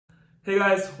Hey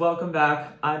guys, welcome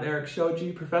back. I'm Erik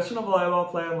Shoji, professional volleyball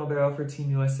player and Libero for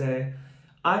Team USA.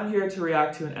 I'm here to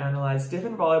react to and analyze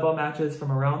different volleyball matches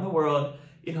from around the world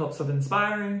in hopes of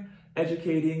inspiring,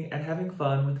 educating, and having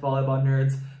fun with volleyball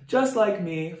nerds just like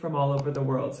me from all over the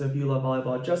world. So if you love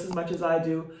volleyball just as much as I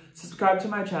do, subscribe to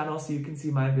my channel so you can see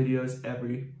my videos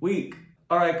every week.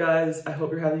 Alright guys, I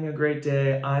hope you're having a great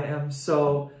day. I am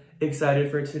so excited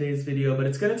for today's video, but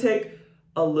it's going to take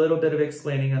a little bit of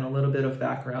explaining and a little bit of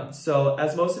background. So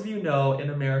as most of you know, in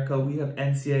America, we have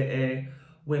NCAA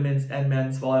women's and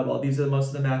men's volleyball. These are most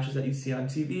of the matches that you see on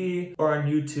TV or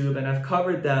on YouTube, and I've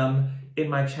covered them in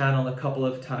my channel a couple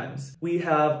of times. We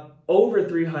have over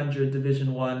 300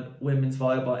 Division I women's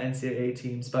volleyball NCAA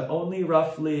teams, but only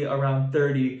roughly around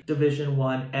 30 Division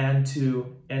I and II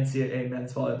NCAA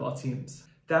men's volleyball teams.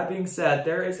 That being said,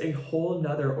 there is a whole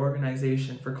nother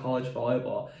organization for college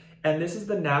volleyball, and this is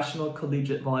the National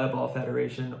Collegiate Volleyball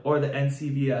Federation, or the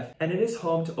NCVF, and it is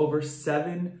home to over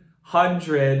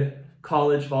 700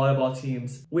 college volleyball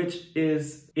teams, which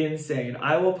is insane.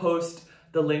 I will post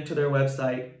the link to their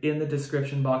website in the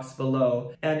description box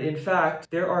below. And in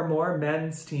fact, there are more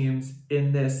men's teams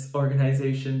in this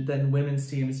organization than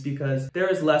women's teams because there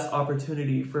is less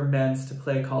opportunity for men's to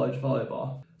play college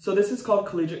volleyball. So this is called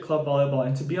Collegiate Club Volleyball,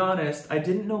 and to be honest, I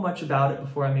didn't know much about it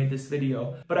before I made this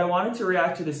video, but I wanted to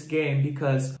react to this game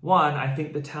because one, I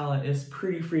think the talent is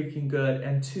pretty freaking good,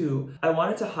 and two, I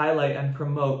wanted to highlight and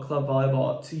promote club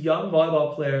volleyball to young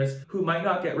volleyball players who might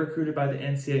not get recruited by the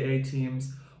NCAA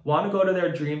teams, want to go to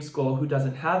their dream school who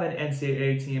doesn't have an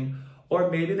NCAA team,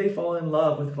 or maybe they fall in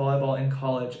love with volleyball in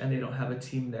college and they don't have a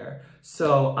team there.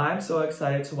 So I'm so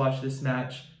excited to watch this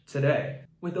match today.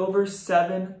 With over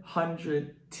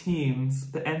 700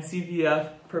 teams, the NCVF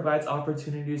provides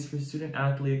opportunities for student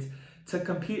athletes to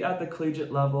compete at the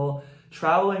collegiate level,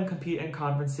 travel and compete in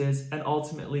conferences, and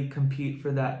ultimately compete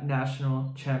for that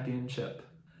national championship.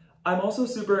 I'm also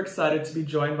super excited to be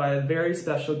joined by a very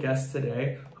special guest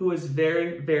today who is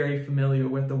very familiar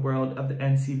with the world of the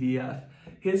NCVF.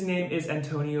 His name is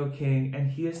Antonio King,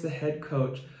 and he is the head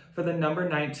coach for the number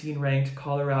 19 ranked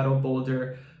Colorado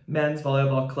Boulder men's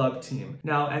volleyball club team.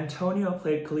 Now, Antonio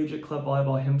played collegiate club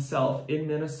volleyball himself in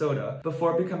Minnesota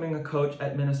before becoming a coach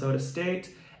at Minnesota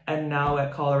State and now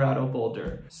at Colorado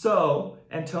Boulder. So,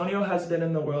 Antonio has been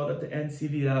in the world of the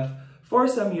NCVF for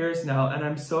some years now, and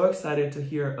I'm so excited to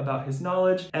hear about his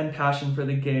knowledge and passion for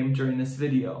the game during this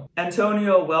video.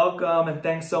 Antonio, welcome, and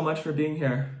thanks so much for being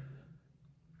here.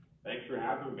 Thanks for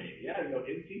having me. Yeah,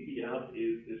 NCVF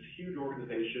is this huge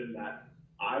organization that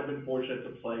I've been fortunate to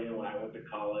play in when I went to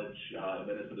college,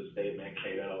 Minnesota State,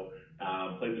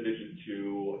 Ncaa, played Division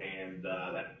II, and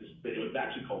it was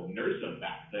actually called NCAA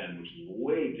back then, which is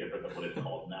way different than what it's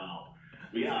called now.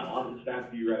 But yeah, a lot of the stats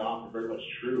that you read off are very much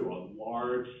true. A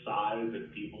large size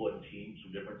of people and teams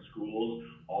from different schools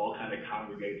all kind of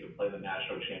congregate to play the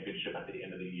national championship at the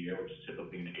end of the year, which is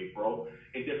typically in April,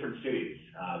 in different cities,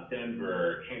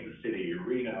 Denver, Kansas City,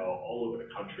 Reno, all over the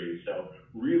country. So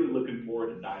really looking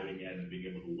forward to diving in and being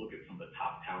able to look at some of the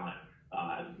top talent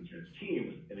as it concerns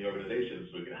teams in the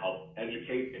organization so we can help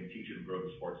educate and teach and grow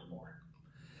the sports more.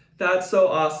 That's so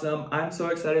awesome. I'm so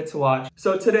excited to watch.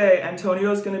 So today,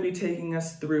 Antonio is going to be taking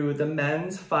us through the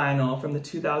men's final from the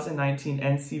 2019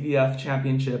 NCVF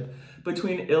championship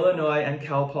between Illinois and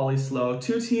Cal Poly SLO,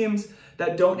 two teams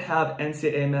that don't have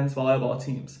NCAA men's volleyball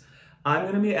teams. I'm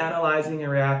going to be analyzing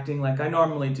and reacting like I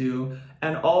normally do,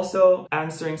 and also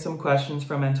answering some questions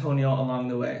from Antonio along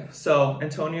the way. So,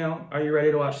 Antonio, are you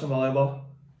ready to watch some volleyball?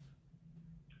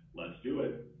 Let's do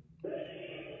it.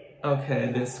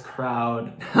 Okay, this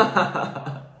crowd.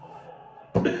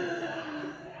 They're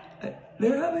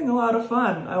having a lot of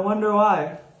fun. I wonder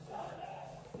why.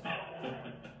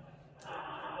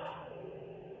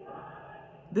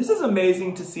 This is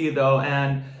amazing to see though,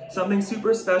 and something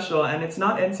super special, and it's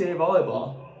not NCAA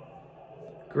volleyball.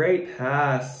 Great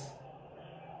pass.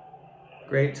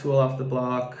 Great tool off the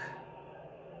block.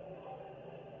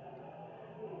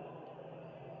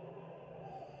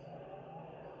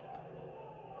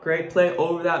 Great play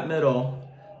over that middle.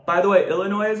 By the way,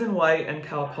 Illinois is in white and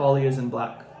Cal Poly is in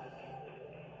black.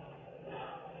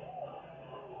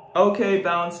 Okay,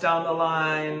 bounce down the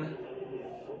line.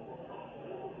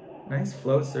 Nice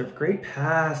float serve, great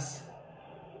pass.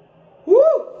 Woo!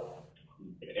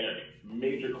 Erik,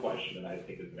 major question that I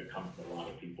think is going to come from a lot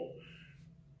of people.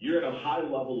 You're at a high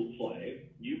level of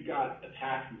play. You've got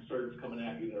attacks and serves coming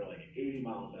at you that are like 80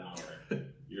 miles an hour.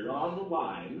 You're on the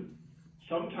line.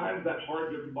 Sometimes that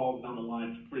hard driven ball down the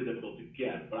line is pretty difficult to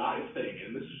get, but I think,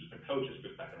 and this is just a coach's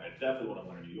perspective, I definitely want to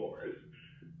learn yours,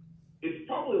 it's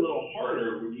probably a little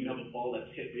harder when you have a ball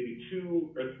that's hit maybe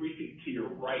 2 or 3 feet to your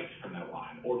right from that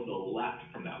line or to the left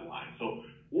from that line. So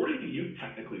what are you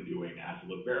technically doing as a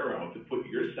libero to put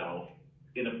yourself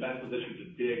in a best position to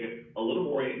dig a little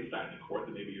more inside the court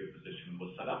than maybe your position was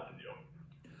set up to do?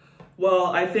 Well,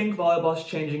 I think volleyball's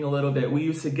changing a little bit. We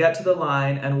used to get to the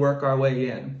line and work our way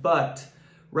in, but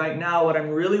right now what I'm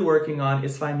really working on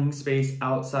is finding space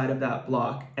outside of that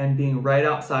block and being right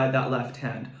outside that left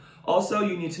hand. Also,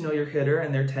 you need to know your hitter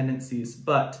and their tendencies,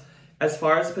 but as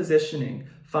far as positioning,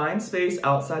 find space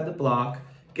outside the block,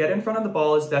 get in front of the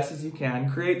ball as best as you can,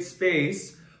 create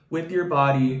space with your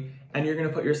body, and you're gonna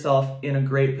put yourself in a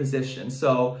great position.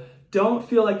 So don't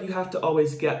feel like you have to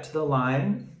always get to the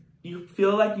line. You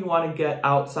feel like you wanna get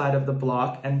outside of the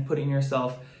block and putting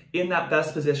yourself in that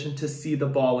best position to see the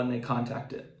ball when they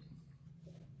contact it.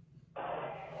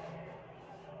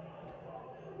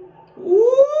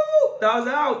 Woo! That was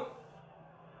out.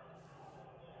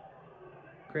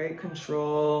 Great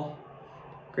control.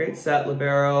 Great set,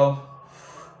 Libero.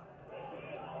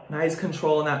 Nice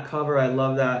control in that cover. I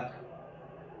love that.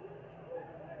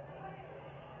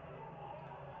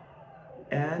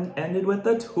 And ended with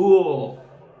the tool.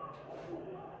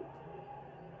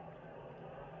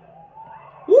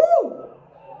 Woo!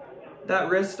 That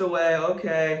wrist away,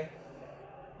 okay.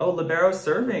 Oh, Libero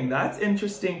serving. That's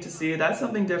interesting to see. That's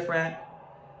something different.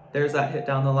 There's that hit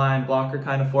down the line. Blocker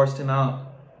kind of forced him out.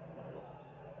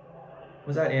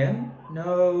 Was that in?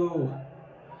 No.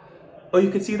 Oh,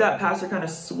 you could see that passer kind of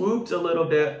swooped a little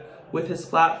bit with his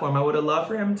platform. I would have loved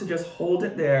for him to just hold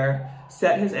it there,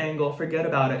 set his angle, forget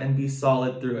about it, and be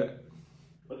solid through it.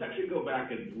 Let's actually go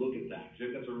back and look at that. I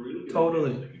think that's a really good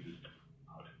Totally. idea that you just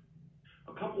talked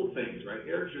about. A couple of things, right?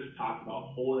 Erik just talked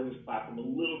about holding his platform a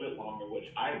little bit longer, which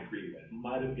I agree with.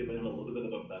 Might have given him a little bit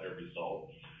of a better result.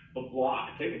 But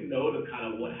block, take note of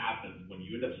kind of what happens when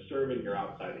you end up serving your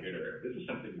outside hitter. This is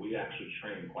something we actually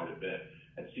train quite a bit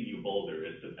at CU Boulder,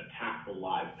 is to attack the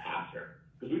live passer.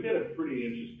 Because we did a pretty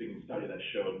interesting study that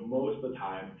showed most of the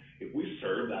time, if we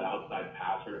serve that outside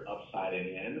passer upside and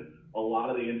in, a lot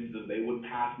of the instances they would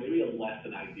pass maybe a less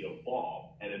than ideal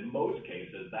ball. And in most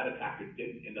cases, that attacker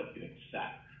didn't end up getting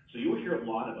set. So you will hear a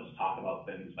lot of us talk about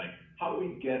things like, how do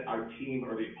we get our team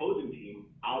or the opposing team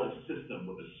out of system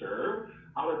with a serve?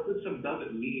 Out of system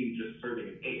doesn't mean just serving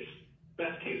an ace,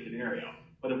 best case scenario.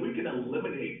 But if we can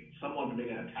eliminate someone from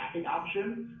being an attacking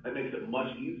option, that makes it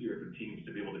much easier for teams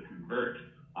to be able to convert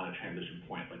on a transition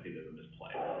point like they did in this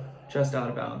play. Just out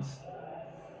of bounds.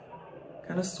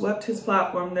 Kind of swept his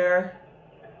platform there.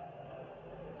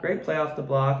 Great play off the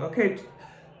block. Okay,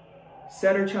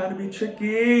 setter trying to be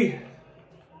tricky.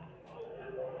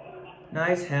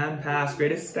 Nice hand pass,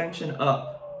 great extension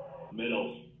up.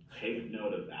 Middles, take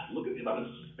note of that. Look at the amount of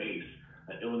space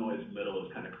that Illinois' middle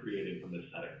is kind of creating from this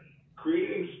setter.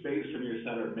 Creating space from your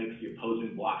setter makes the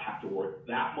opposing block have to work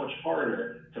that much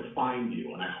harder to find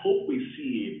you. And I hope we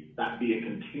see that be a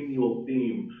continual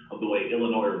theme of the way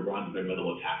Illinois runs their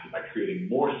middle attack by creating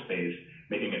more space,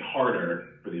 making it harder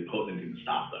for the opposing team to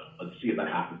stop them. Let's see if that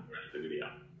happens in the rest of the video.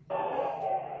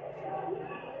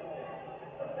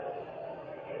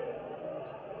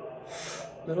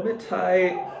 A little bit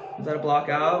tight. Is that a block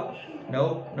out?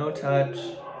 Nope, no touch.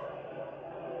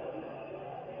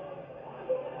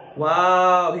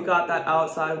 Wow, he got that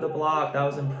outside of the block. That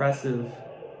was impressive.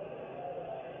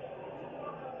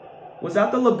 Was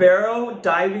that the Libero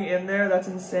diving in there? That's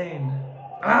insane.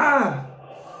 Ah!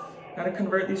 Gotta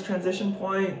convert these transition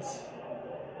points.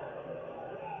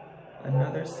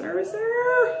 Another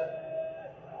servicer.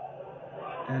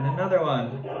 And another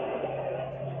one.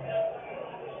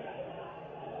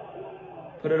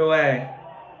 Put it away.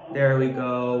 There we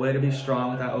go. Way to be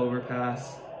strong with that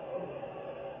overpass.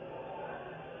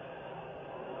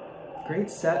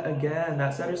 Great set again.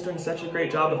 That setter's doing such a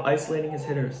great job of isolating his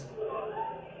hitters.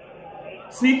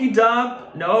 Sneaky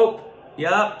dump. Nope.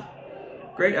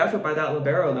 Yep. Great effort by that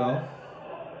Libero though.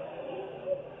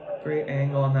 Great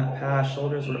angle on that pass.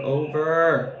 Shoulders were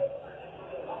over.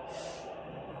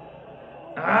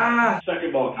 Ah!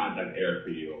 Second ball contact, Erik, for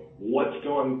you. What's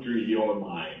going through your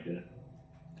mind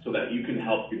so that you can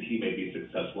help your teammate be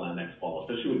successful on the next ball,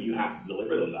 especially when you have to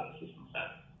deliver those out of system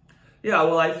sets? Yeah,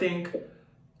 well, I think,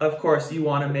 of course, you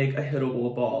want to make a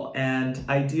hittable ball, and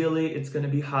ideally it's going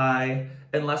to be high,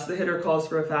 unless the hitter calls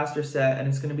for a faster set, and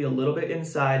it's going to be a little bit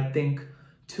inside. Think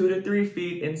 2 to 3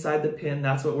 feet inside the pin.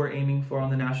 That's what we're aiming for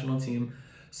on the national team.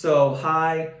 So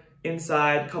high,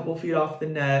 inside, couple feet off the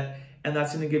net, and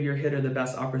that's going to give your hitter the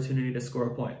best opportunity to score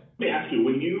a point. Let me ask you,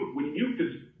 when you,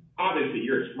 because obviously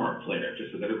you're a smart player,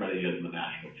 just as everybody is in the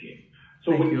national team.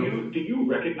 So do you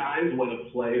recognize when a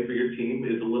play for your team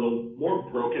is a little more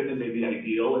broken than maybe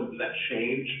ideal, and does that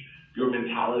change your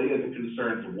mentality as it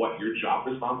concerns what your job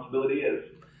responsibility is?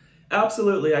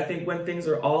 Absolutely. I think when things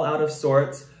are all out of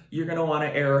sorts, you're going to want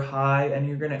to error high and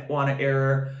you're going to want to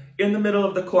error in the middle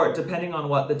of the court, depending on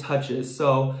what the touch is.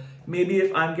 So maybe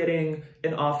if I'm getting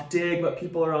an off dig, but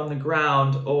people are on the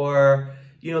ground, or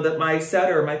that my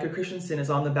setter, Micah Christensen, is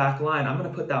on the back line, I'm going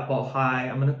to put that ball high.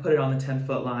 I'm going to put it on the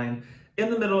 10-foot line in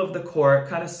the middle of the court,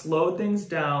 kind of slow things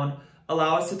down,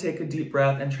 allow us to take a deep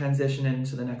breath and transition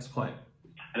into the next point.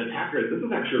 And attackers, this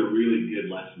is actually a really good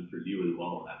lesson for you as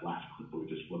well in that last clip that we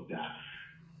just looked at.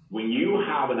 When you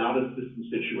have an out-of-system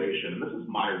situation, and this is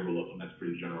my rule of thumb, that's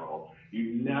pretty general,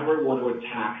 you never want to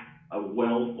attack a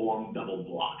well-formed double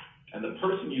block. And the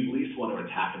person you least want to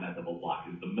attack in that double block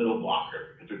is the middle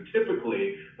blocker, because they're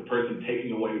typically the person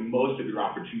taking away most of your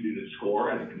opportunity to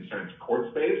score as it concerns court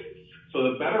space.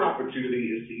 So the better opportunity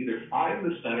is to either find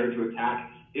the center to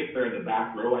attack if they're in the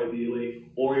back row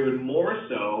ideally, or even more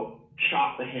so,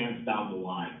 chop the hands down the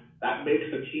line. That makes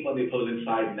the team on the opposing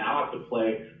side now have to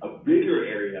play a bigger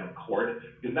area of court,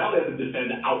 because now they have to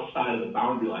defend outside of the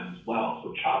boundary line as well.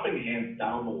 So chopping hands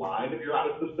down the line if you're out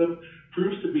of system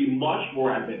proves to be much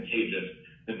more advantageous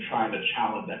than trying to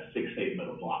challenge that 6'8"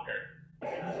 middle blocker.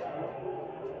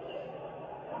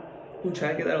 Ooh,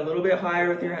 try to get that a little bit higher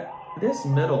with your hand. This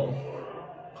middle,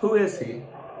 who is he?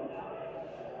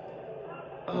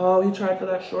 Oh, he tried for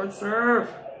that short serve.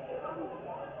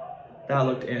 That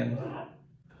looked in.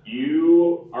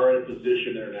 You are in a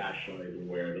position internationally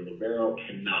where the Libero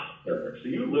cannot serve. So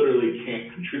you literally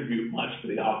can't contribute much to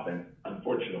the offense,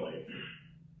 unfortunately.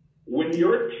 When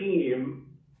your team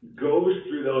goes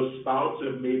through those spouts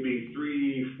of maybe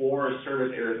 3, 4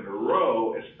 service errors in a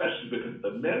row, especially because at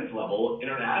the men's level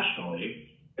internationally,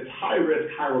 it's high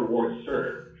risk, high reward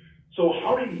serve. So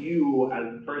how do you,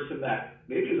 as a person that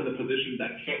maybe is in a position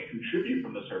that can't contribute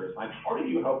from the service line, how do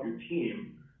you help your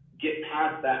team get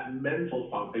past that mental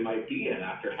funk they might be in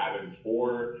after having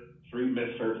 3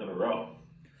 missed serves in a row?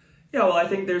 Yeah, well, I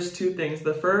think there's 2 things.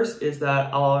 The first is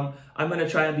that I'm going to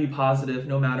try and be positive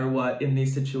no matter what in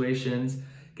these situations.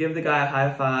 Give the guy a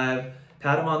high five,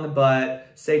 pat him on the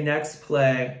butt, say next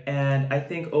play. And I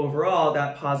think overall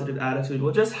that positive attitude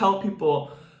will just help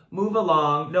people move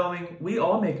along, knowing we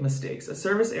all make mistakes. A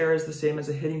service error is the same as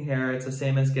a hitting error. It's the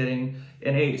same as getting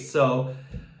an ace. So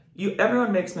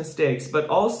everyone makes mistakes, but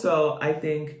also I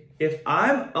think if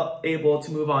I'm able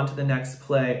to move on to the next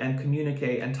play and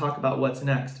communicate and talk about what's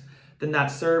next, then that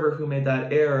server who made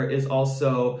that error is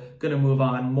also going to move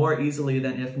on more easily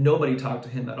than if nobody talked to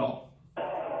him at all.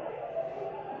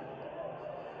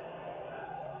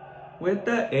 With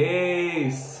the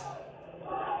ace.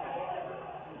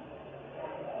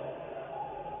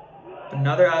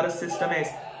 Another out-of-system ace.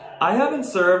 I haven't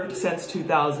served since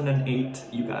 2008,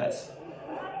 you guys.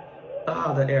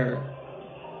 Ah, the error.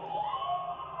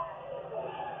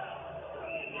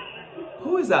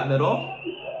 Who is that middle?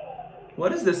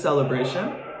 What is this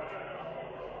celebration?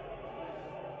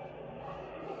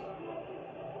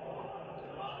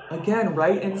 Again,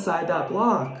 right inside that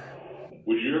block.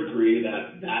 Would you agree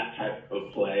that that type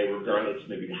of play, regardless of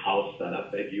maybe how set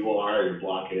up that you are or your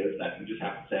block is, that you just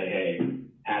have to say, hey,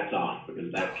 hats off,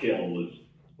 because that kill was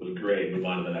great, move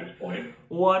on to the next point?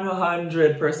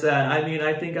 100%. I mean,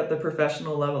 I think at the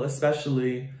professional level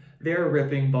especially, they're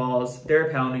ripping balls,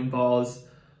 they're pounding balls.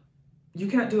 You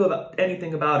can't do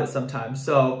anything about it sometimes.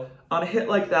 So on a hit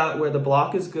like that where the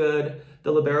block is good,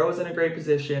 the libero is in a great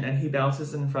position, and he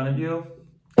bounces in front of you,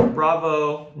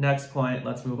 bravo, next point,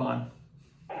 let's move on.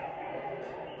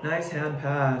 Nice hand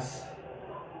pass.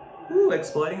 Ooh,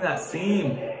 exploiting that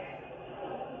seam.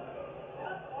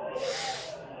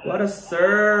 What a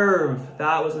serve.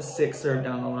 That was a sick serve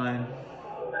down the line.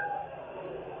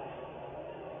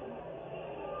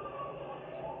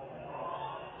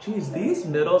 Geez, these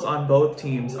middles on both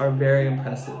teams are very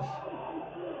impressive.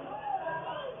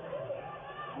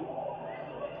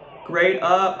 Great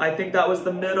up. I think that was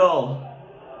the middle.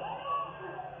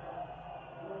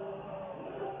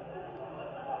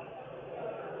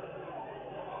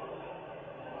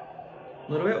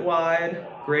 A little bit wide.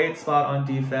 Great spot on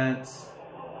defense.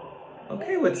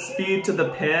 Okay, with speed to the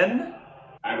pin.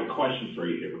 I have a question for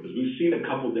you here, because we've seen a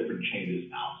couple different changes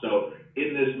now. So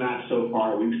in this match so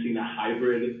far, we've seen a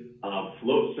hybrid of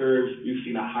float serves. We've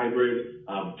seen a hybrid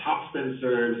of topspin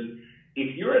serves.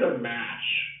 If you're in a match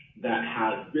that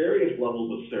has various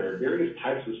levels of serve, various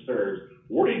types of serves,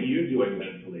 what are you doing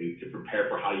mentally to prepare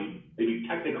for how you maybe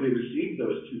technically receive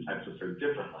those 2 types of serve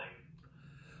differently?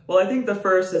 Well, I think the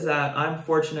first is that I'm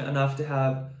fortunate enough to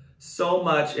have so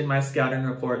much in my scouting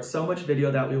report, so much video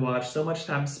that we watch, so much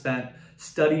time spent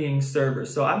studying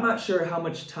servers. So I'm not sure how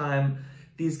much time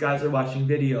these guys are watching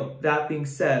video. That being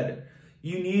said,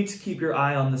 you need to keep your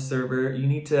eye on the server. You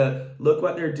need to look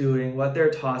what they're doing, what their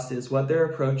toss is, what their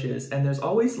approach is. And there's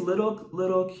always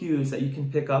little cues that you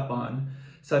can pick up on,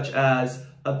 such as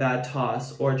a bad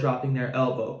toss or dropping their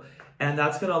elbow. And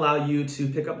that's gonna allow you to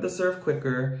pick up the serve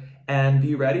quicker and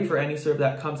be ready for any serve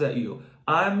that comes at you.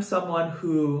 I'm someone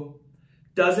who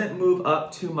doesn't move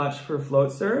up too much for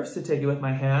float serves to take it with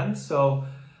my hands, so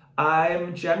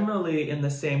I'm generally in the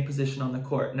same position on the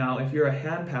court. Now, if you're a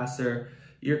hand passer,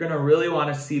 you're gonna really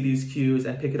wanna see these cues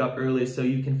and pick it up early so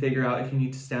you can figure out if you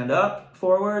need to stand up,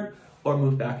 forward, or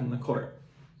move back in the court.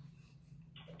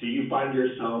 Do you find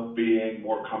yourself being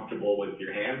more comfortable with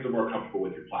your hands or more comfortable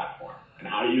with your platform? And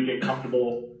how do you get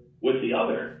comfortable with the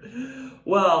other?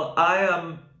 Well, I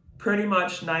am pretty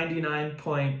much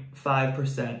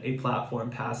 99.5% a platform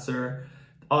passer.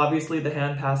 Obviously, the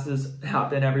hand passes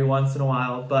happen every once in a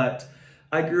while, but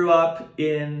I grew up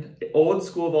in old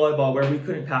school volleyball where we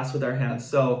couldn't pass with our hands.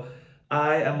 So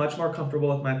I am much more comfortable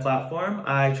with my platform.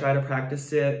 I try to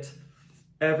practice it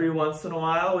every once in a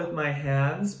while with my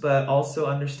hands, but also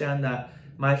understand that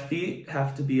my feet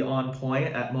have to be on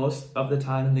point at most of the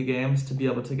time in the games to be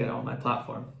able to get on my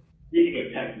platform. Speaking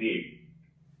of technique,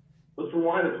 let's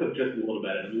rewind the clip just a little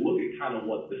bit and look at kind of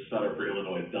what the setter for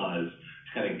Illinois does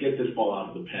to kind of get this ball out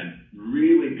of the pin.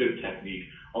 Really good technique.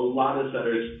 A lot of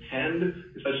setters tend,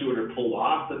 especially when they're pulled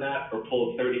off the net or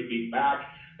pulled 30 feet back,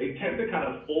 they tend to kind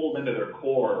of fold into their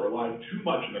core or rely too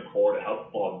much on their core to help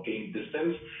the ball gain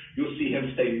distance. You'll see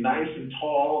him stay nice and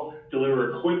tall,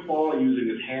 deliver a quick ball using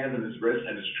his hands and his wrists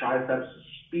and his triceps to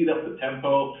speed up the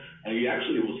tempo, and you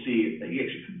actually will see that he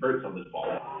actually converts on this ball.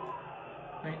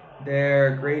 Right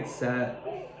there, great set.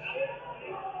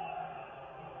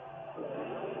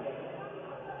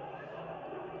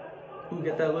 Ooh,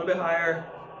 get that a little bit higher.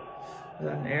 Is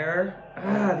that an error?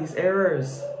 Ah, these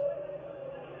errors.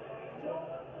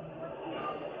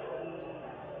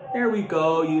 There we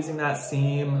go, using that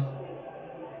seam.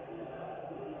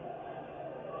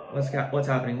 What's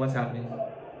happening? What's happening?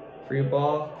 Free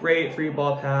ball, great free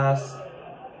ball pass.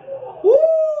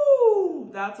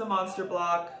 Woo! That's a monster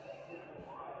block.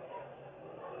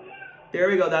 There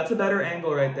we go, that's a better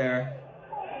angle right there.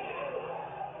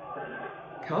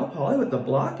 Cal Poly with the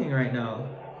blocking right now.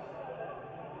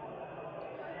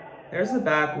 There's the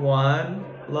back one.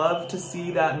 Love to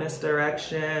see that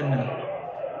misdirection.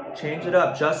 Change it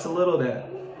up just a little bit.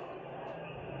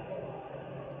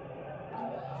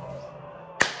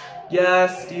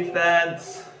 Yes,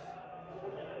 defense.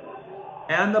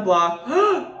 And the block.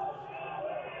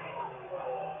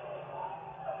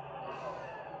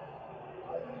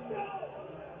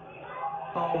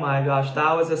 Oh my gosh,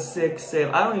 that was a sick save.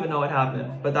 I don't even know what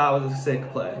happened, but that was a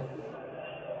sick play.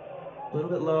 A little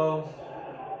bit low.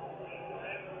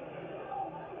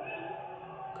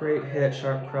 Great hit,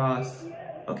 sharp cross.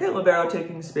 Okay, Libero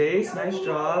taking space, nice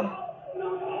job.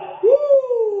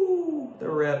 Woo! The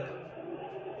rip.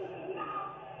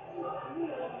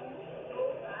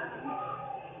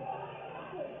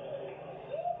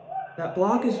 That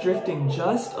block is drifting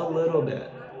just a little bit.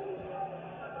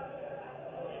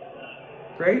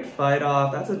 Great fight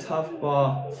off. That's a tough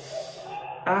ball.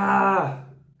 Ah,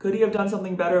 could he have done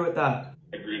something better with that?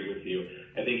 I agree with you.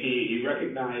 I think he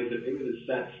recognized that maybe the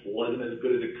sets wasn't as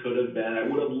good as it could have been. I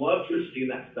would have loved to have seen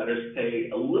that setter stay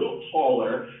a little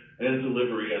taller in his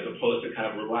delivery as opposed to kind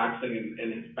of relaxing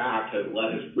in his back to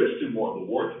let his wrist do more of the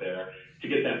work there to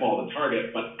get that ball to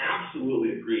target. But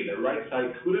absolutely agree. The right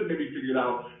side could have maybe figured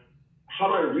out, how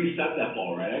do I reset that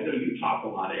ball, right? I know you talk a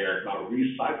lot, Erik, about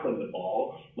recycling the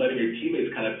ball, letting your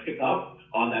teammates kind of pick up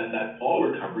on that ball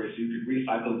recovery so you can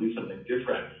recycle and do something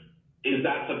different. Is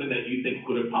that something that you think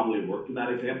would have probably worked in that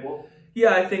example?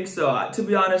 Yeah, I think so. To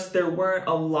be honest, there weren't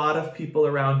a lot of people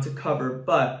around to cover,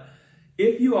 but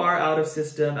if you are out of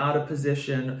system, out of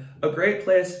position, a great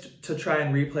place to try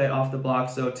and replay off the block.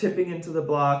 So tipping into the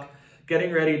block,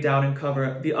 getting ready down and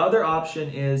cover. The other option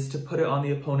is to put it on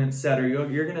the opponent's setter.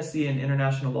 You're gonna see in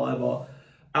international volleyball,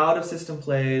 out of system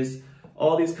plays,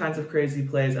 all these kinds of crazy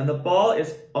plays, and the ball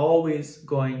is always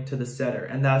going to the setter.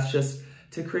 And that's just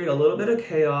to create a little bit of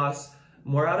chaos,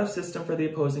 more out of system for the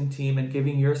opposing team and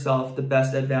giving yourself the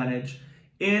best advantage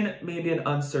in maybe an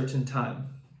uncertain time.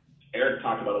 Erik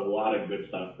talked about a lot of good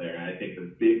stuff there, and I think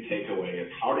the big takeaway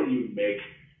is how do you make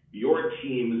your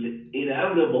team's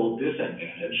inevitable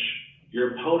disadvantage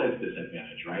your opponent's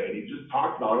disadvantage, right? And he just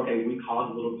talked about, okay, we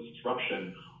cause a little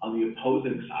disruption on the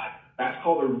opposing side. That's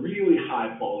called a really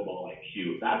high volleyball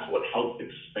IQ. That's what helps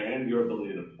expand your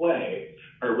ability to play,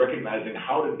 or recognizing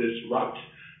how to disrupt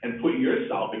and put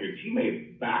yourself and your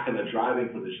teammates back in the driving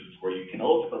positions where you can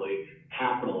ultimately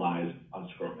capitalize on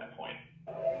scoring that point.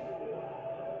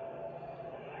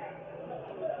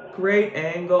 Great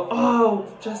angle.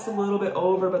 Oh, just a little bit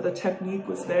over, but the technique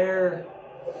was there.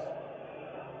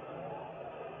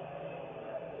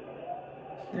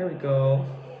 There we go.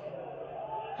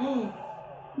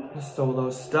 The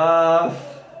solo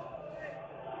stuff.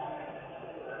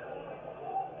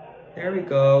 There we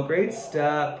go. Great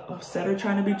step. Oh, setter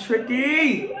trying to be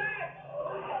tricky.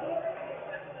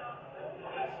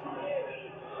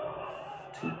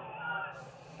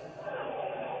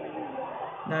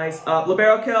 Nice.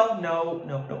 Libero kill. No.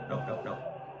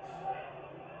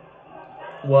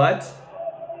 What?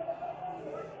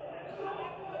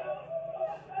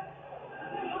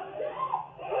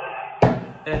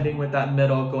 Ending with that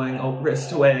middle going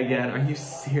wrist away again. Are you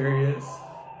serious?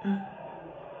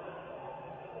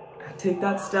 Take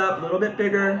that step, a little bit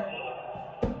bigger.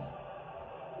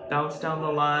 Bounce down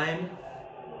the line.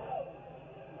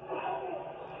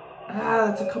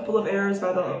 That's a couple of errors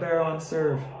by the Libero on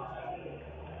serve.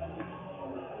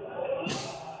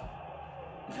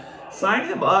 Sign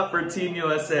him up for Team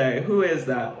USA. Who is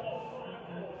that?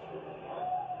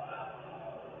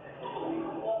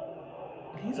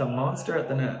 He's a monster at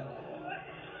the net.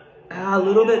 A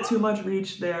little bit too much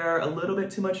reach there. A little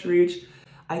bit too much reach.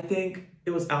 I think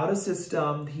it was out of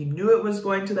system. He knew it was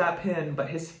going to that pin, but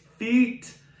his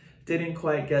feet didn't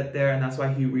quite get there, and that's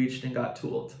why he reached and got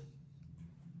tooled.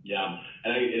 Yeah,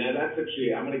 and that's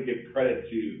actually, I'm going to give credit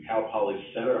to Cal Poly's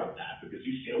setter on that, because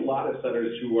you see a lot of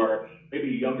setters who are maybe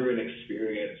younger in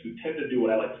experience who tend to do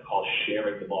what I like to call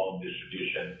sharing the ball in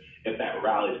distribution if that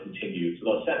rally's continued. So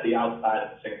they'll set the outside of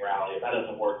the same rally. If that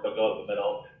doesn't work, they'll go to the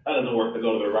middle. If that doesn't work, they'll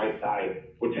go to the right side.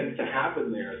 What tends to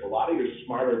happen there is a lot of your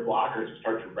smarter blockers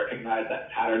start to recognize that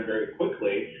pattern very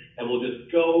quickly and will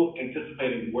just go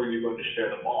anticipating where you're going to share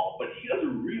the ball. But he does a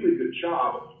really good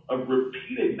job of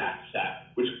repeating that set,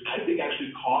 which I think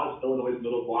actually caused Illinois'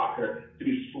 middle blocker to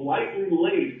be slightly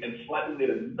late and slightly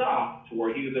late enough to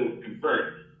where he was able to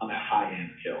convert on that high-end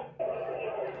kill.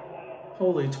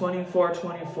 Holy,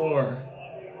 24-24.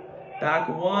 Back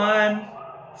one.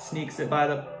 Sneaks it by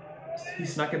the... He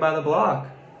snuck it by the block.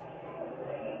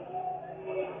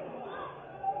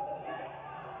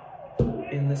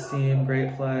 In the seam,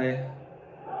 great play.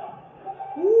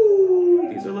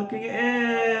 Woo, these are looking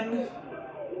in.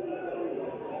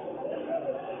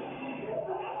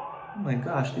 Oh my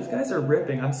gosh, these guys are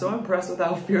ripping. I'm so impressed with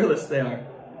how fearless they are.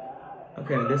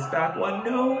 Okay, this back one,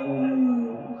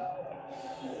 no.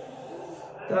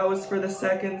 That was for the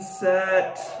second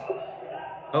set.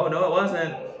 Oh, no, it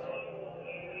wasn't.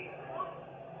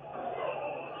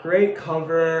 Great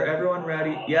cover, everyone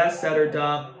ready. Yes, setter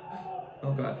dump.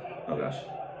 Oh God, oh gosh.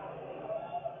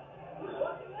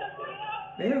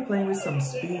 They are playing with some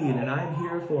speed and I'm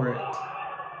here for it.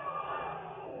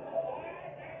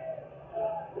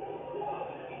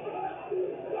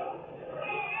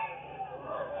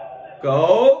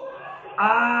 Go.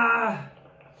 I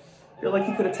feel like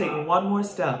he could have taken one more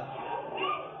step.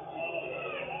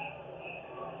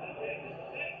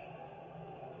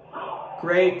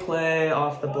 Great play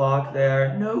off the block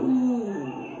there. No.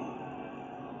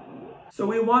 So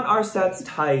we want our sets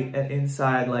tight and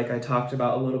inside like I talked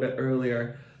about a little bit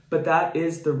earlier, but that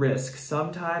is the risk.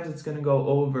 Sometimes it's gonna go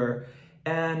over.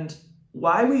 And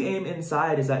why we aim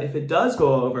inside is that if it does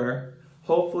go over,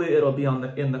 hopefully it'll be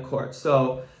in the court.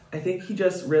 So I think he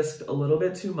just risked a little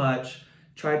bit too much,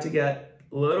 tried to get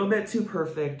a little bit too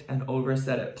perfect and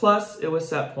overset it. Plus it was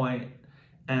set point.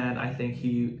 And I think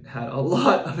he had a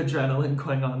lot of adrenaline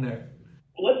going on there.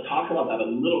 Well, let's talk about that a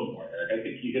little more, Eric. I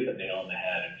think you hit the nail on the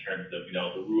head in terms of,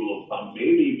 the rule of thumb,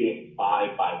 maybe being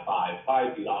 5 by 5,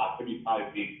 5 feet off, maybe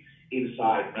 5 feet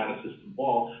inside, not a system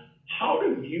ball. How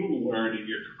have you learned in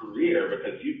your career,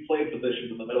 because you've played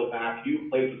positions in the middle back, you've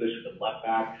played positions in left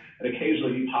back, and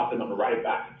occasionally you've hopped in on the right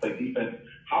back to play defense.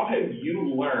 How have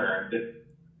you learned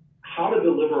how to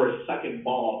deliver a second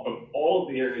ball from all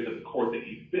of the areas of the court that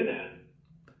you've been in?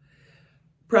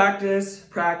 Practice,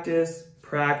 practice,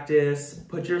 practice.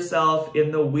 Put yourself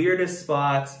in the weirdest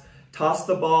spots. Toss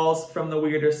the balls from the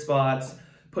weirdest spots.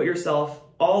 Put yourself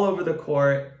all over the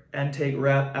court and take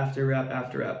rep after rep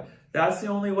after rep. That's the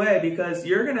only way, because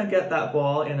you're gonna get that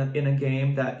ball in a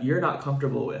game that you're not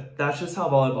comfortable with. That's just how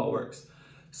volleyball works.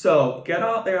 So get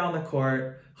out there on the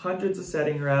court, hundreds of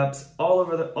setting reps, all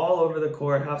over the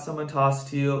court, have someone toss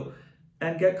to you,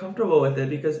 and get comfortable with it,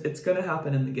 because it's gonna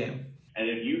happen in the game. And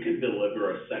if you can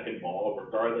deliver a second ball,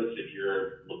 regardless if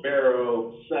you're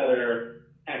libero, setter,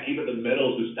 heck, even the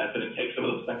middles who step in and take some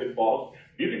of those second balls.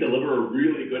 If you can deliver a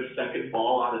really good second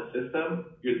ball out of system,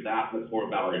 you're that much more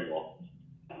valuable.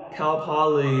 Cal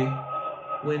Poly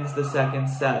wins the second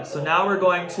set. So now we're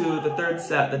going to the third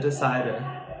set, the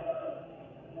decider.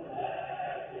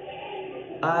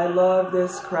 I love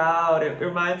this crowd. It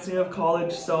reminds me of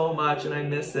college so much and I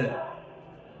miss it.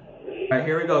 All right,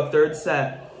 here we go, third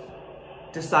set.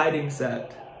 Deciding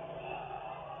set.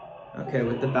 Okay,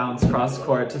 with the bounce cross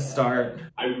court to start.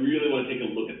 I really want to take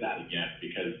a look at that again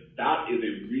because that is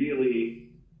a really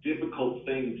difficult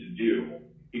thing to do.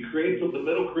 The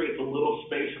middle creates a little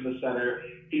space in the center.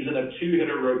 He's in a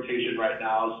two-hitter rotation right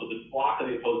now, so the block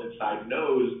on the opposing side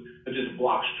knows to just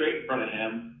block straight in front of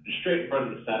him and straight in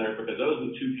front of the center because those are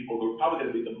the two people who are probably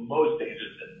going to be the most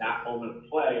dangerous in that moment of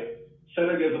play.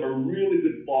 Center gives him a really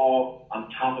good ball on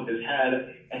top of his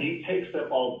head, and he takes that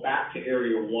ball back to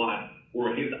area one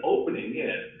where his opening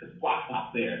is, because the block's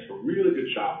not there. So really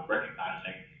good job of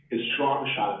recognizing his strong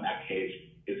shot in that case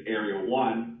is area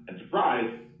one, and surprise,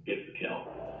 gets the kill.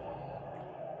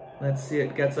 Let's see,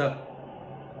 it gets up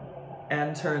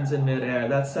and turns in midair.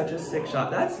 That's such a sick shot.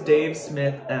 That's Dave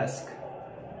Smith-esque.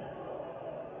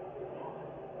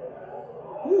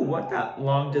 Ooh, what that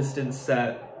long distance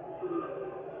set.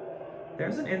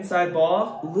 There's an inside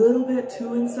ball, a little bit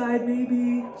too inside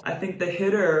maybe. I think the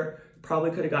hitter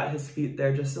probably could have got his feet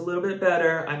there just a little bit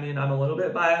better. I mean, I'm a little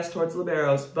bit biased towards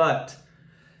liberos, but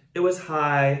it was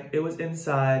high, it was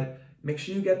inside. Make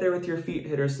sure you get there with your feet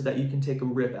hitters so that you can take a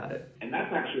rip at it. And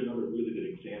that's actually another really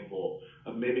good example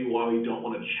of maybe why we don't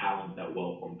want to challenge that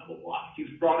well-formed double block.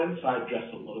 He's brought inside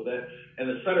just a little bit, and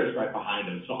the center is right behind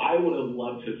him. So I would have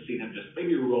loved to have seen him just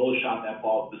maybe roll a shot that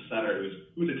ball to the center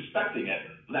who's expecting it,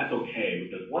 but that's okay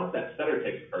because once that center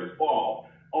takes the first ball,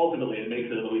 ultimately it makes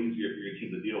it a little easier for your team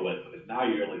to deal with because now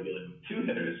you're only dealing with two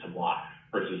hitters to block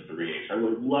versus three. So I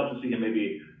would love to see him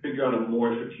maybe figure out a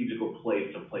more strategical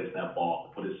place to place that ball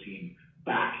to put his team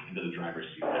back into the driver's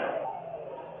seat there.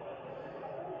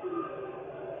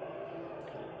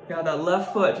 Yeah, that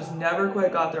left foot just never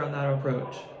quite got there on that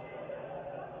approach.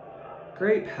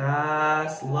 Great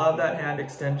pass, love that hand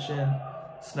extension.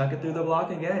 Snuck it through the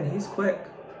block again, he's quick.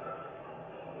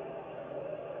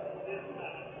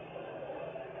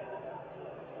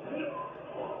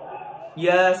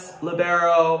 Yes,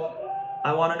 Libero,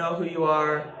 I want to know who you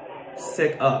are.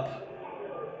 Sick up.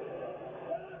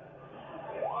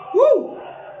 Woo!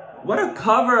 What a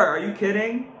cover, are you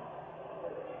kidding?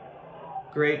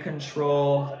 Great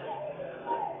control.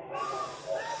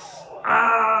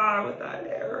 Ah, with that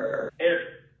error. Erik,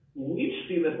 we've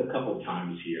seen this a couple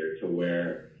times here to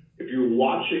where if you're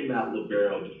watching that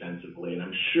libero defensively, and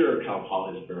I'm sure Cal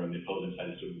Poly's libero on the opposing side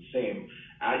is doing the same,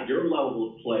 at your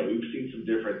level of play, we've seen some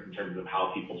difference in terms of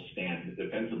how people stand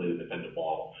defensively to defend the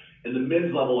ball. In the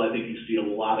men's level, I think you see a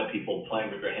lot of people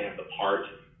playing with their hands apart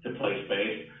to play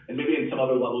space, and maybe in some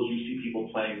other levels you see people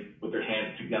playing with their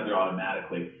hands together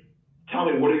automatically. Tell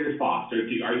me, what are your thoughts?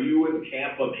 Are you in the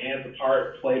camp of hands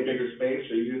apart, play bigger space,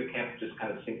 or are you in the camp of just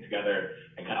kind of sync together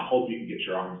and kind of hope you can get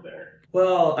your arms there?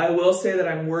 Well, I will say that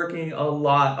I'm working a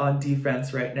lot on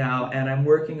defense right now, and I'm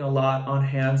working a lot on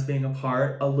hands being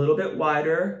apart, a little bit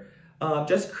wider,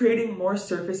 just creating more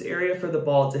surface area for the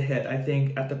ball to hit. I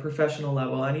think at the professional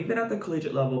level and even at the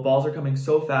collegiate level, balls are coming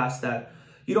so fast that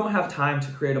you don't have time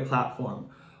to create a platform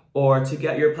or to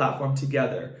get your platform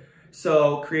together.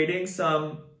 So creating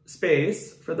some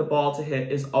space for the ball to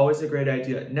hit is always a great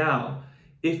idea. Now,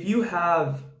 if you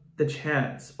have the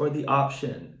chance or the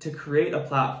option to create a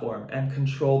platform and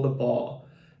control the ball,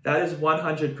 that is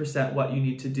 100% what you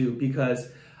need to do,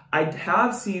 because I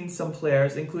have seen some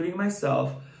players, including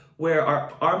myself, where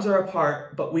our arms are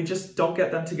apart, but we just don't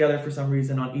get them together for some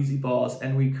reason on easy balls,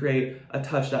 and we create a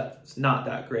touch that's not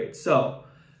that great. So,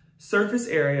 surface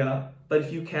area, but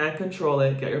if you can control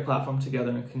it, get your platform together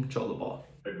and control the ball.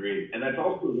 Agreed. And that's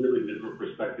also a really different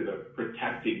perspective of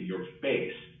protecting your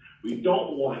face. We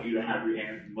don't want you to have your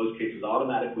hands, in most cases,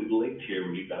 automatically linked here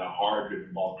when you've got a hard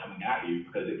driven ball coming at you,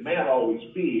 because it may not always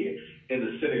be in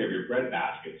the center of your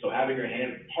breadbasket. So having your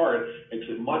hands apart makes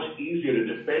it much easier to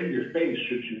defend your face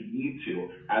should you need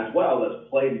to, as well as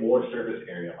play more surface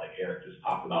area like Erik just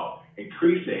talked about,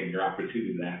 increasing your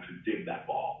opportunity to actually dig that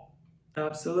ball.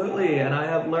 Absolutely, and I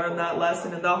have learned that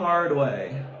lesson in the hard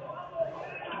way.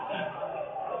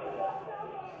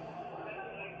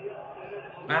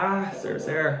 Ah, serves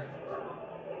error.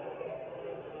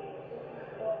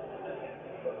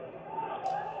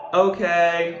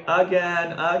 Okay,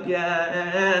 again.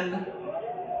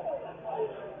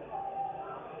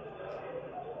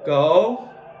 Go.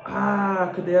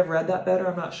 Ah, could they have read that better?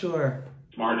 I'm not sure.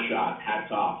 Smart shot,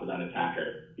 hats off to that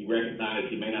attacker. He recognized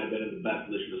he may not have been in the best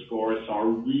position to score, saw a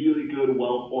really good,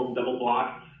 well-formed double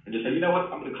block, and just said, you know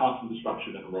what, I'm going to cause some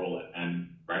disruption and roll it, and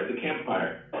right at the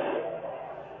campfire.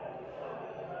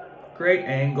 Great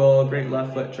angle, great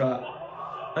left foot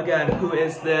drop. Again, who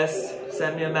is this?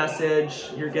 Send me a message.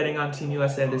 You're getting on Team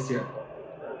USA this year.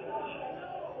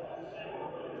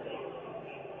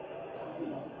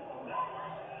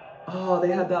 Oh,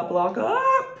 they had that block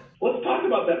up. Let's talk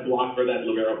about that block for that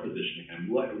libero position again.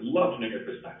 I'd love to know your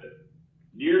perspective.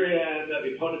 You're in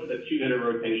the opponent's in a two-hitter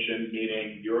rotation,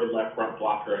 meaning your left front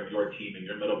blocker and your team and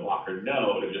your middle blocker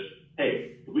know to just,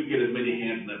 hey, if we get as many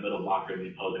hands in that middle blocker in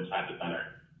the opposing side, the better.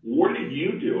 What are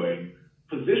you doing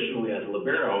positionally as a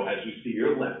libero as you see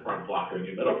your left front blocker and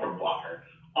your middle front blocker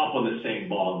up on the same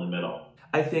ball in the middle?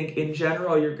 I think in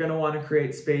general, you're going to want to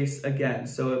create space again.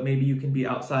 So maybe you can be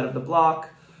outside of the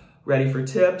block, ready for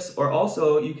tips, or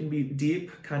also you can be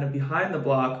deep, kind of behind the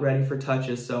block, ready for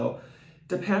touches. So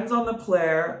depends on the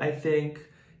player. I think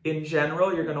in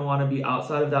general, you're going to want to be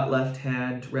outside of that left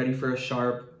hand, ready for a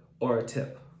sharp or a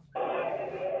tip.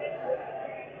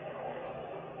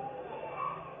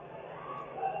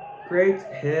 Great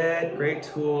hit, great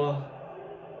tool.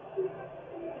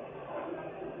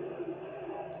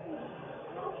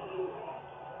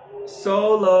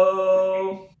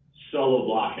 Solo. Solo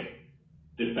blocking.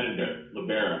 Defender,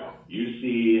 libero. You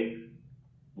see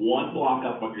one block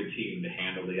up on your team to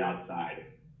handle the outside.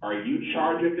 Are you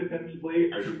charging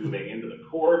defensively? Are you moving into the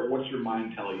court? What's your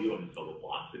mind telling you in a solo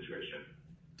block situation?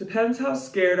 Depends how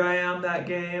scared I am that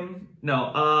game.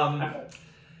 No,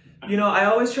 you know, I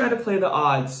always try to play the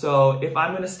odds. So if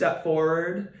I'm going to step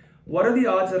forward, what are the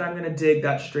odds that I'm going to dig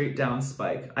that straight down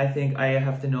spike? I think I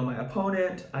have to know my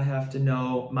opponent. I have to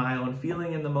know my own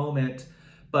feeling in the moment.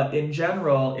 But in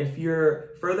general, if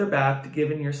you're further back,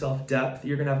 giving yourself depth,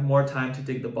 you're going to have more time to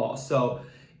dig the ball. So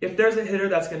if there's a hitter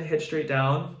that's going to hit straight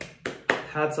down,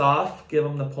 hats off, give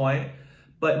them the point.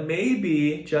 But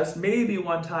maybe, just maybe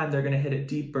one time, they're going to hit it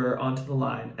deeper onto the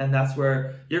line. And that's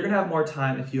where you're going to have more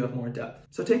time if you have more depth.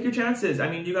 So take your chances. I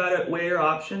mean, you got to weigh your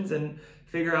options and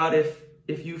figure out if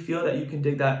you feel that you can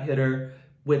dig that hitter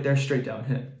with their straight down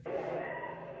hit.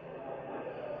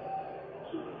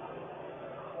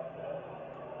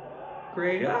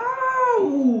 Great.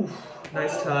 Oh,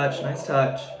 nice touch, nice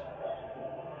touch.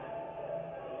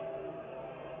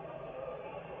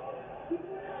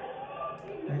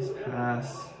 Nice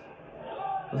pass.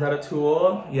 Was that a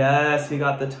tool? Yes, he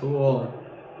got the tool.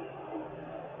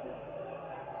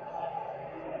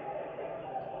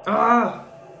 Ah!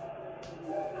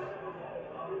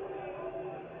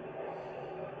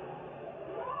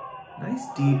 Nice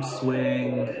deep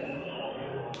swing.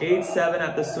 8-7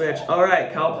 at the switch. All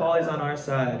right, Cal Poly's on our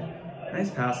side. Nice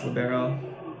pass, Libero.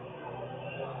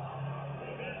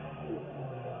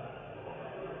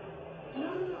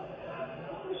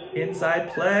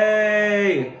 Inside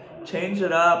play. Change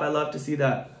it up. I love to see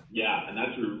that. Yeah, and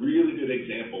that's a really good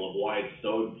example of why it's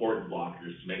so important,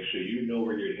 blockers, to make sure you know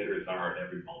where your hitters are at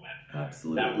every moment.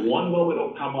 Absolutely. That one moment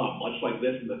will come up, much like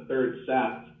this in the third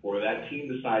set, where that team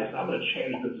decides, I'm going to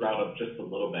change this route up just a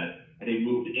little bit, and he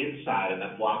moved inside, and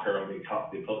that blocker on the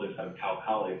opposing side of Cal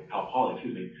Poly,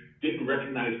 didn't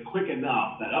recognize quick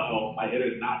enough that, uh-oh, my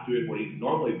hitter's not doing what he's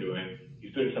normally doing.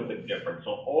 He's doing something different.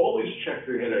 So always check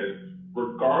your hitters,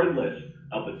 regardless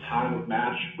of the time of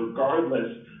match,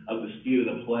 regardless of the speed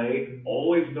of the play.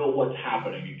 Always know what's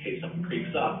happening in case something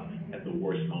creeps up at the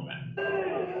worst moment.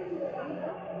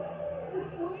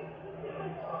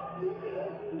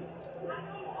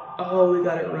 Oh, we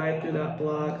got it right through that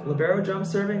block. Libero jump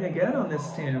serving again on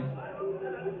this team.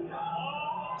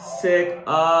 Sick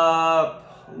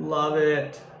up. Love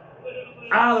it.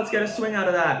 Ah, let's get a swing out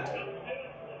of that.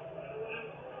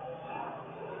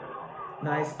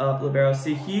 Nice up, Libero.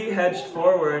 See, he hedged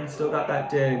forward and still got that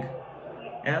dig.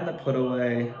 And the put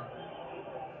away.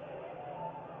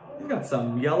 He's got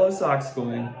some yellow socks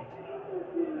going.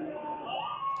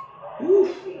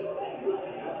 Oof.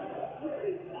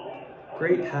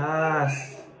 Great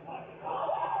pass.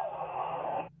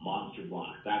 Monster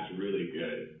block. That's really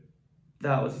good.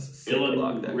 That was a sick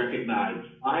block there. Recognized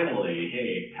finally,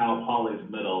 hey, Cal Poly's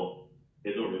middle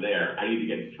is over there. I need to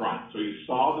get in front. So he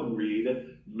saw them read,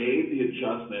 made the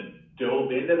adjustment,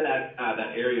 dove into that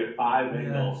area 5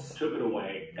 angle, yes. Took it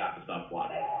away, got the stuff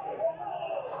blocked.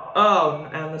 Oh,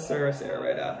 and the service error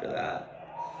right after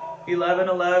that.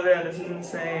 11-11. This is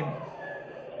insane.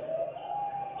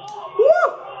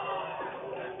 Woo!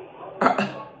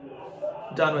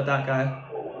 Done with that guy.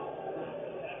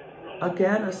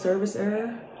 Again, a service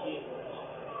error.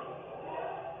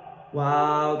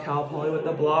 Wow, Cal Poly with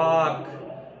the block.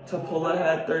 to pull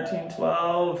ahead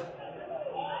 13-12.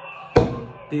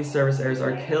 These service errors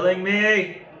are killing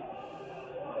me.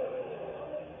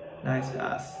 Nice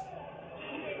pass.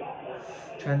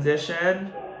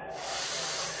 Transition.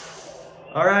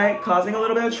 All right, causing a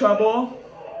little bit of trouble.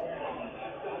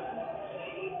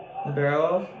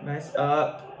 Libero, nice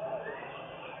up.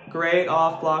 Great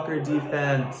off blocker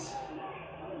defense.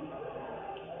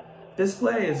 This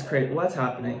play is great. What's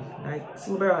happening? Nice.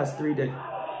 Libero has 3 days.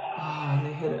 Oh, and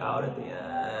they hit it out at the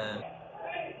end.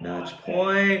 Match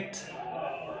point.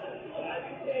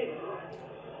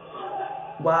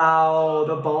 Wow,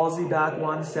 the ballsy back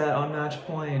 1 set on match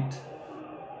point.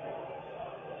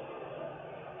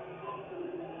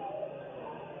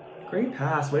 Great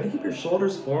pass. Way to keep your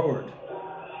shoulders forward.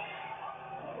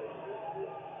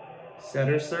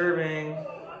 Setter serving.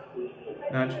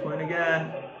 Match point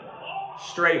again.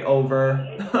 Straight over.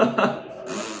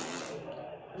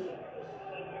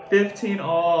 15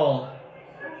 all.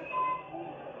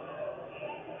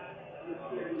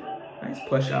 Nice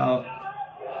push out.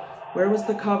 Where was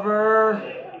the cover?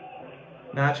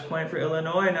 Match point for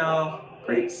Illinois now.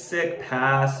 Great sick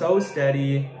pass, so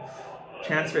steady.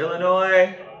 Chance for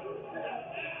Illinois.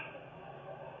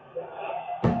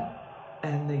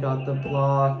 And they got the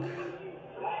block.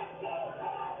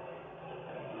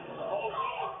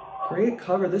 Great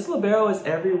cover. This libero is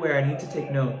everywhere. I need to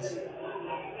take notes.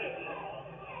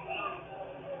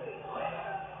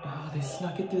 Oh, they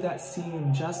snuck it through that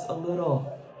seam just a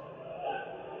little.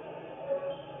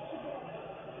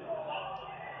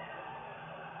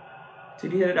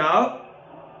 Did he hit it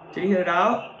out? Did he hit it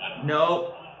out?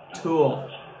 No. Tool.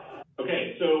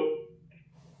 Okay, so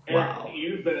Erik, wow.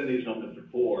 You've been in these moments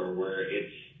before where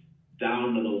it's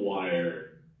down to the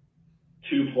wire,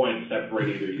 2 points separate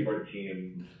either your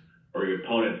team or your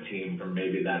opponent's team from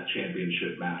maybe that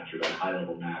championship match or that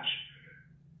high-level match.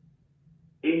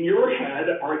 In your head,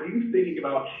 are you thinking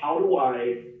about how do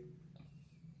I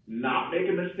not make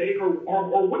a mistake,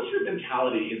 or what's your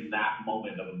mentality in that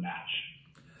moment of a match?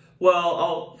 Well,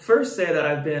 I'll first say that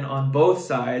I've been on both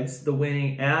sides, the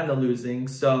winning and the losing,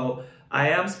 so I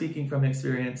am speaking from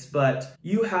experience, but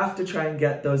you have to try and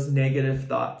get those negative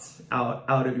thoughts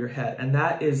out of your head, and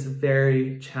that is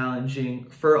very challenging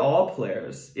for all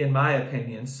players, in my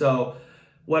opinion. So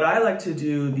what I like to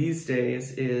do these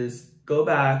days is go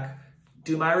back,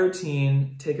 do my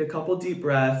routine, take a couple deep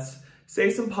breaths,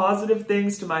 say some positive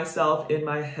things to myself in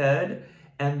my head,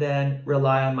 and then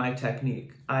rely on my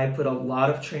technique. I put a lot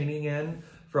of training in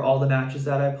for all the matches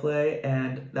that I play,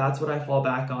 and that's what I fall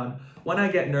back on when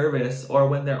I get nervous or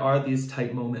when there are these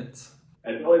tight moments.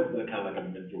 It's always been kind of like a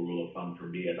mental rule of thumb for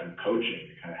me as I'm coaching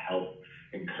to kind of help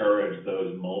encourage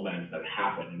those moments that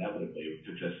happen inevitably,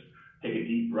 to just take a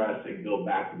deep breath and go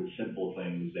back to the simple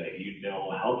things that you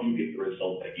know help you get the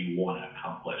result that you want to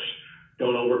accomplish.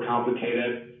 Don't overcomplicate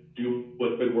it. Do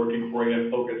what's been working for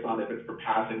you. Focus on, if it's for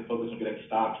passing, focus on getting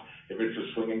stopped. If it's for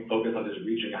swinging, focus on just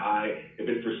reaching high. If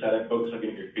it's for setting, focus on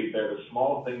getting your feet there. The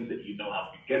small things that you know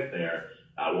help you get there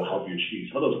will help you achieve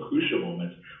some of those crucial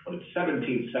moments when it's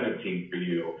 17-17 for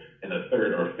you in the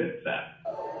 3rd or 5th set.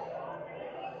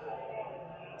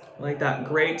 Like that,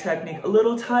 great technique. A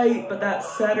little tight, but that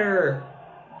setter.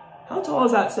 How tall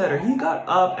is that setter? He got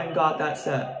up and got that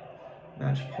set.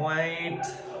 Match point.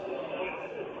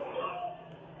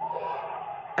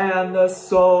 And the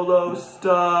solo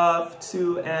stuff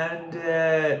to end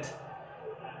it.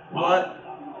 What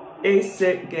a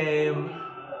sick game.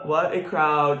 What a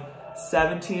crowd.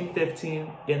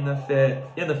 17-15 in the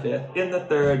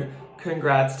 3rd.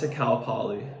 Congrats to Cal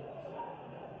Poly.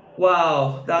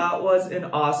 Wow, that was an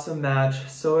awesome match.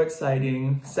 So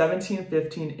exciting.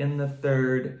 17-15 in the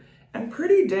 3rd. And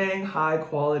pretty dang high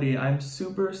quality. I'm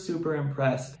super, super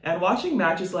impressed. And watching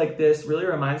matches like this really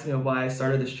reminds me of why I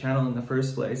started this channel in the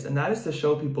first place, and that is to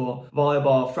show people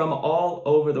volleyball from all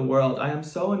over the world. I am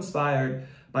so inspired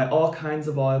by all kinds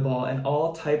of volleyball and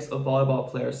all types of volleyball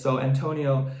players. So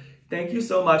Antonio, thank you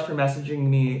so much for messaging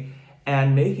me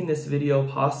and making this video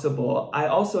possible. I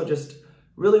also just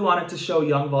really wanted to show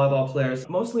young volleyball players,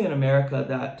 mostly in America,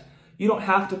 that you don't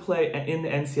have to play in the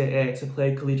NCAA to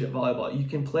play collegiate volleyball. You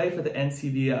can play for the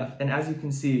NCVF, and as you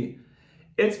can see,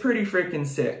 it's pretty freaking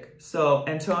sick. So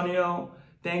Antonio,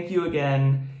 thank you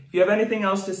again. If you have anything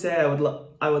else to say,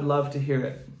 I would love to hear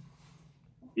it.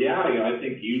 Yeah, I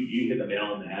think you hit the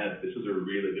nail on the head. This is a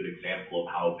really good example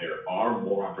of how there are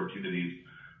more opportunities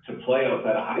to play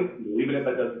outside of high school, even if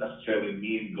that doesn't necessarily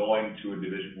mean going to a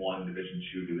Division I, Division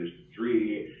II, Division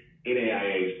III.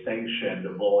 NAIA-sanctioned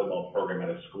volleyball program at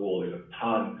a school. There's a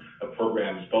ton of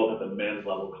programs, both at the men's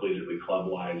level, collegiately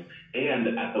club-wise,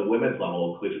 and at the women's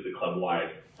level, collegiately club-wise,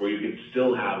 where you can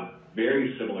still have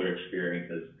very similar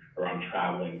experiences around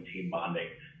traveling, team bonding,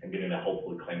 and getting to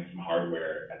hopefully claim some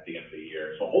hardware at the end of the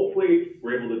year. So hopefully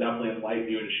we're able to definitely enlighten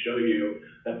you and show you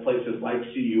that places like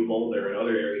CU, Boulder, and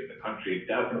other areas in the country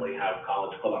definitely have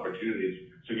college club opportunities.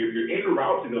 So if you're en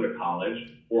route to go to college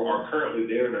or are currently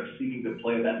there and are seeking to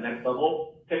play at that next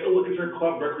level, take a look at your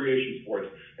club recreation sports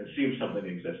and see if something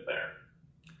exists there.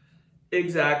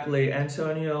 Exactly,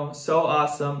 Antonio, so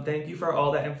awesome. Thank you for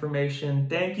all that information.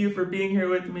 Thank you for being here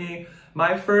with me.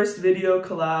 My first video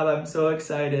collab, I'm so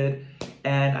excited,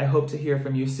 and I hope to hear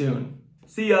from you soon.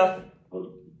 See ya.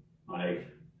 Bye.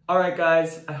 All right,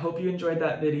 guys, I hope you enjoyed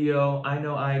that video. I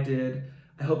know I did.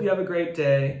 I hope you have a great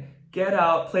day. Get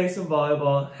out, play some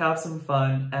volleyball, have some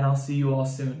fun, and I'll see you all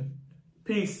soon.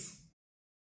 Peace.